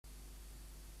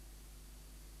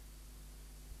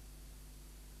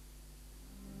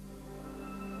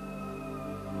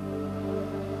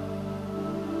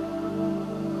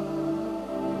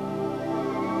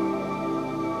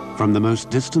From the most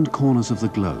distant corners of the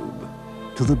globe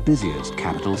to the busiest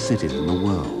capital cities in the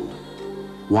world,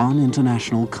 one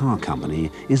international car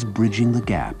company is bridging the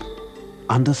gap,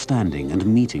 understanding and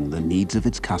meeting the needs of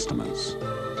its customers.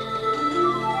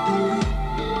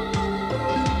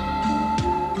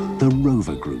 The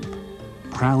Rover Group,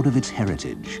 proud of its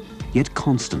heritage, yet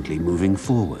constantly moving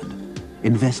forward,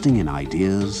 investing in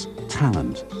ideas,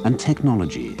 talent and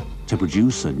technology to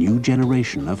produce a new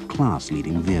generation of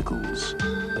class-leading vehicles.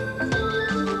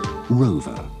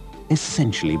 Rover,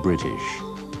 essentially British,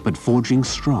 but forging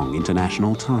strong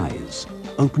international ties,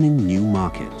 opening new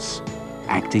markets,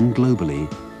 acting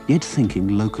globally, yet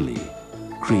thinking locally,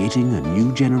 creating a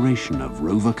new generation of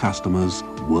Rover customers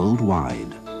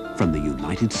worldwide, from the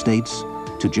United States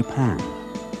to Japan,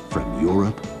 from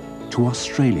Europe to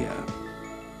Australia,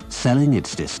 selling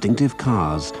its distinctive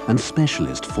cars and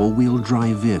specialist four-wheel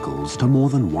drive vehicles to more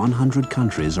than 100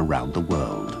 countries around the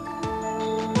world.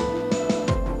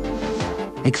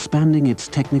 Expanding its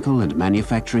technical and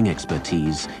manufacturing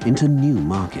expertise into new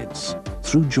markets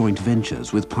through joint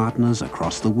ventures with partners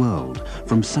across the world,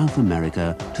 from South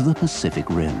America to the Pacific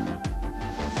Rim.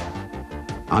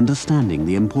 Understanding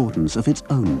the importance of its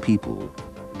own people,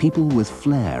 people with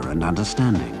flair and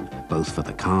understanding, both for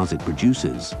the cars it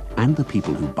produces and the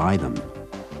people who buy them.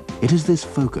 It is this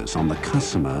focus on the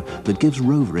customer that gives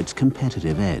Rover its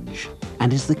competitive edge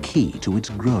and is the key to its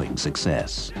growing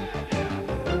success.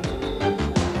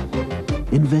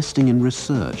 Investing in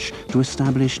research to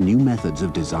establish new methods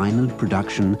of design and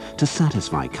production to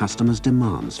satisfy customers'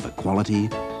 demands for quality,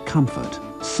 comfort,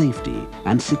 safety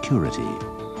and security,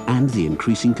 and the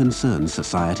increasing concerns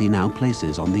society now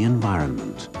places on the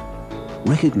environment.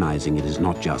 Recognizing it is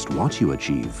not just what you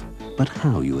achieve, but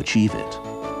how you achieve it.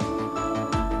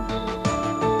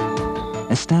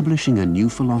 Establishing a new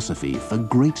philosophy for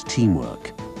great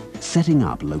teamwork, setting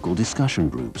up local discussion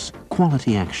groups,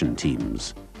 quality action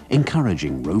teams,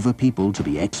 encouraging Rover people to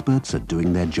be experts at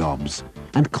doing their jobs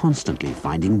and constantly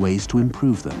finding ways to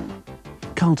improve them.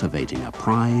 Cultivating a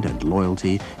pride and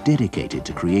loyalty dedicated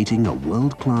to creating a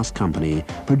world-class company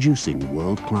producing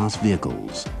world-class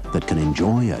vehicles that can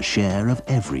enjoy a share of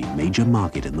every major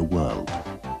market in the world.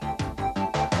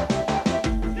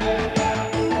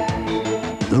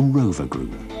 The Rover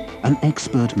Group, an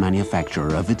expert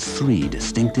manufacturer of its three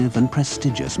distinctive and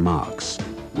prestigious marques,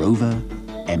 Rover,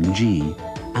 MG,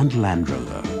 and Land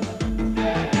Rover.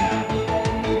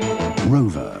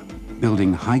 Rover,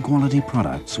 building high-quality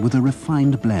products with a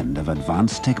refined blend of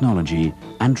advanced technology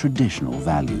and traditional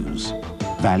values.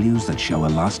 Values that show a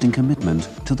lasting commitment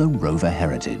to the Rover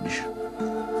heritage.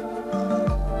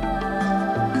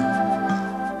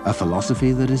 A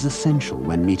philosophy that is essential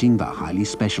when meeting the highly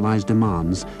specialized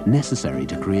demands necessary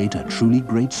to create a truly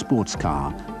great sports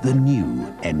car, the new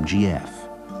MGF.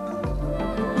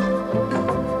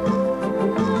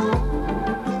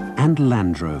 And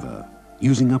Land Rover,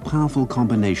 using a powerful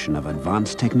combination of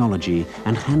advanced technology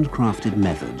and handcrafted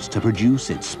methods to produce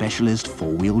its specialist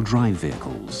four-wheel drive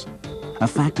vehicles, a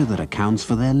factor that accounts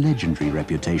for their legendary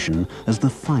reputation as the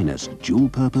finest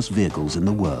dual-purpose vehicles in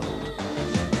the world.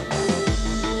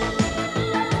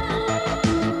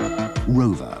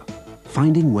 Rover,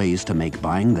 finding ways to make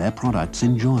buying their products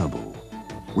enjoyable,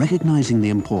 recognizing the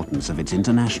importance of its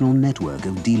international network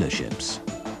of dealerships,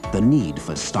 the need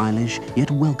for stylish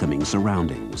yet welcoming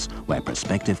surroundings where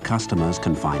prospective customers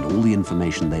can find all the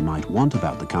information they might want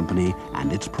about the company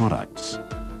and its products,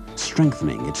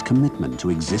 strengthening its commitment to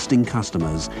existing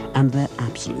customers and their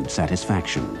absolute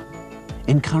satisfaction,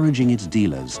 encouraging its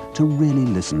dealers to really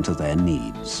listen to their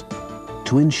needs,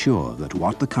 to ensure that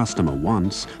what the customer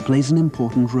wants plays an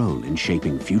important role in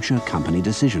shaping future company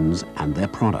decisions and their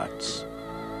products.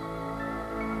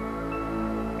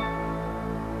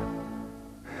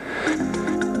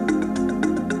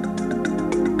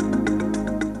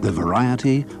 The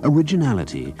variety,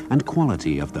 originality and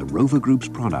quality of the Rover Group's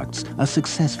products are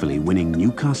successfully winning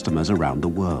new customers around the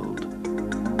world.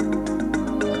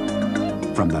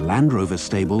 From the Land Rover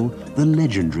stable, the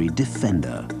legendary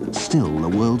Defender, still the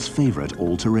world's favorite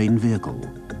all-terrain vehicle,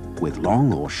 with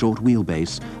long or short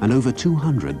wheelbase and over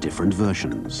 200 different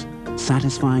versions,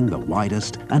 satisfying the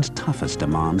widest and toughest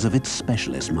demands of its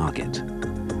specialist market.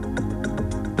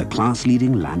 The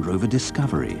class-leading Land Rover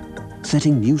Discovery,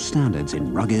 setting new standards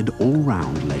in rugged,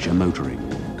 all-round leisure motoring,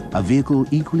 a vehicle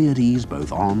equally at ease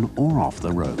both on or off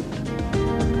the road.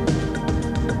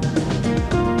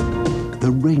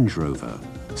 The Range Rover,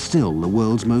 still the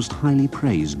world's most highly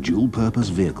praised dual-purpose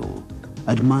vehicle,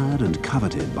 admired and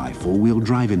coveted by four-wheel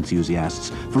drive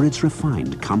enthusiasts for its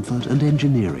refined comfort and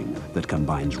engineering that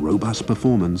combines robust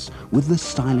performance with the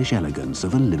stylish elegance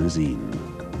of a limousine.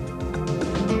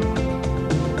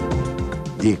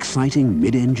 The exciting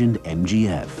mid-engined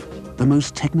MGF, the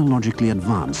most technologically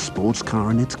advanced sports car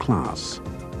in its class.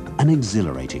 An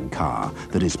exhilarating car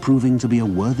that is proving to be a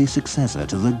worthy successor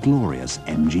to the glorious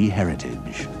MG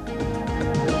heritage.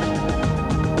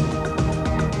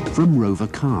 From Rover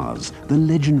Cars, the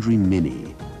legendary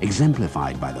Mini,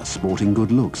 exemplified by the sporting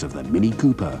good looks of the Mini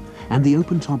Cooper and the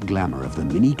open-top glamour of the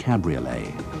Mini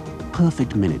Cabriolet.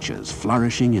 Perfect miniatures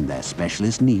flourishing in their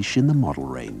specialist niche in the model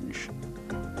range.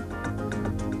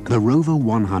 The Rover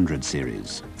 100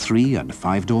 series, 3- and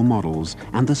 5-door models,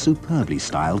 and the superbly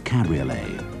styled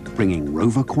Cabriolet, bringing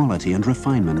Rover quality and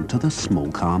refinement to the small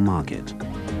car market.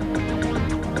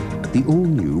 The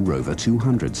all-new Rover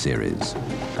 200 series,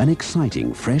 an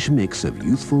exciting fresh mix of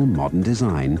youthful modern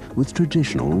design with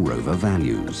traditional Rover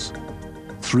values.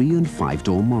 3- and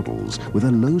 5-door models with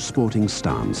a low sporting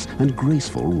stance and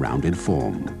graceful rounded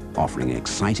form, offering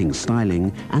exciting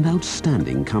styling and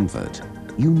outstanding comfort,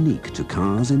 unique to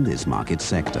cars in this market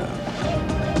sector.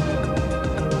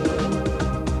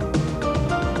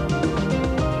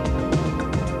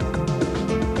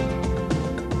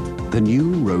 The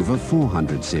new Rover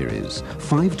 400 series,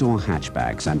 5-door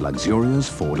hatchbacks and luxurious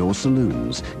 4-door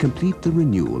saloons complete the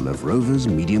renewal of Rover's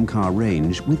medium car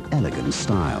range with elegant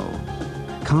style.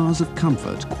 Cars of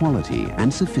comfort, quality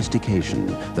and sophistication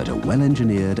that are well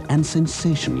engineered and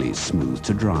sensationally smooth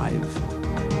to drive.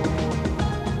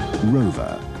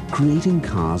 Rover, creating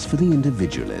cars for the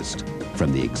individualist,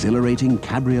 from the exhilarating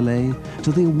Cabriolet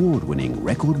to the award-winning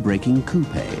record-breaking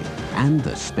Coupe and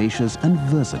the spacious and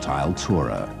versatile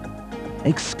Tourer.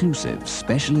 Exclusive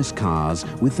specialist cars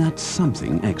with that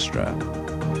something extra.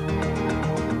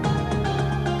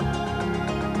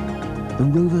 The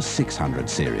Rover 600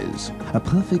 series, a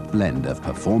perfect blend of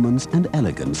performance and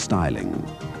elegant styling.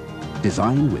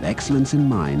 Designed with excellence in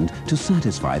mind to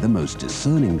satisfy the most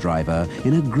discerning driver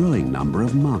in a growing number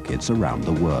of markets around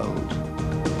the world.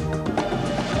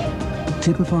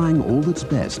 Typifying all that's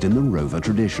best in the Rover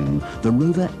tradition, the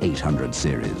Rover 800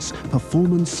 series,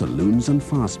 performance saloons and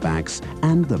fastbacks,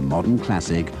 and the modern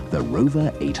classic, the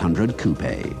Rover 800 Coupe.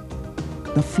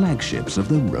 The flagships of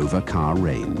the Rover car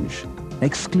range.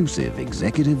 Exclusive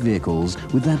executive vehicles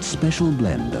with that special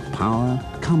blend of power,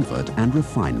 comfort and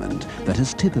refinement that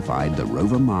has typified the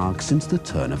Rover mark since the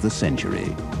turn of the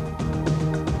century.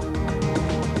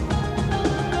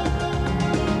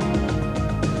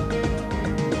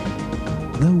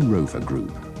 The Rover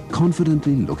Group,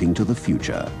 confidently looking to the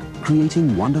future,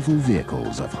 creating wonderful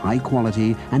vehicles of high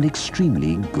quality and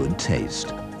extremely good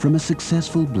taste, from a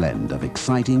successful blend of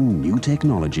exciting new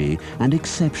technology and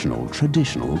exceptional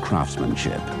traditional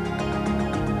craftsmanship.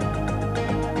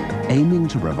 Aiming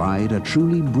to provide a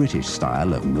truly British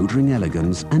style of motoring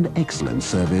elegance and excellent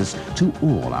service to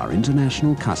all our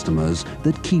international customers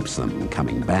that keeps them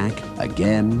coming back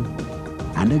again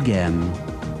and again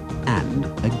and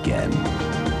again.